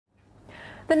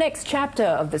The next chapter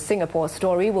of the Singapore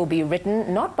story will be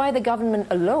written not by the government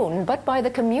alone, but by the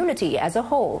community as a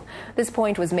whole. This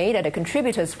point was made at a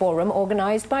contributors forum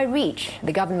organised by REACH,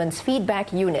 the government's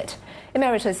feedback unit.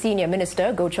 Emeritus Senior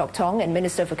Minister Chok and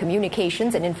Minister for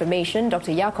Communications and Information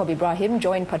Dr. Yaacob Ibrahim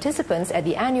joined participants at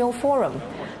the annual forum.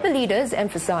 The leaders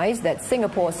emphasised that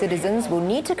Singapore citizens will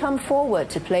need to come forward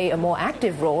to play a more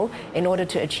active role in order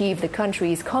to achieve the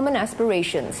country's common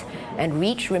aspirations. And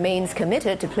REACH remains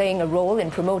committed to playing a role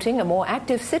in promoting a more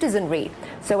active citizenry,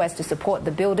 so as to support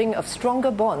the building of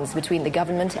stronger bonds between the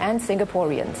government and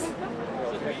Singaporeans.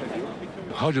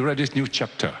 How do you read this new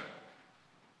chapter?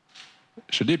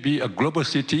 Should it be a global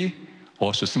city,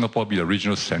 or should Singapore be a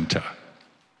regional centre?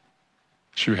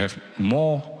 Should we have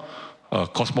more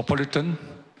cosmopolitan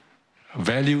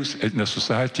values in the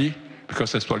society,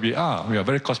 because that's what we are. We are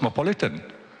very cosmopolitan.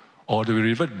 Or do we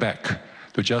revert back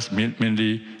to just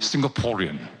mainly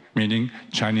Singaporean, meaning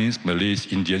Chinese, Malays,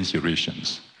 Indians,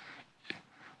 Eurasians?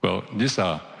 Well, these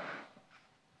are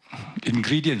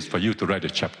ingredients for you to write a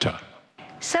chapter.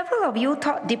 Several of you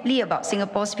thought deeply about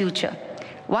Singapore's future.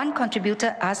 One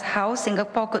contributor asked how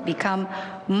Singapore could become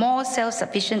more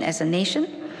self-sufficient as a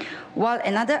nation, while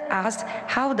another asked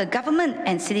how the government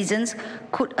and citizens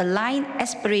could align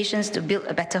aspirations to build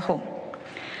a better home.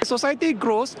 As society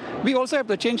grows, we also have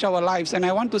to change our lives, and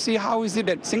I want to see how is it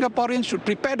that Singaporeans should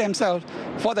prepare themselves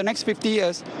for the next 50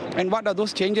 years, and what are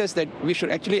those changes that we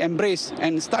should actually embrace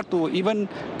and start to even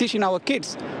teach in our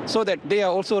kids, so that they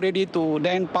are also ready to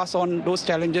then pass on those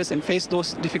challenges and face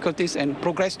those difficulties and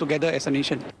progress together as a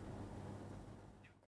nation.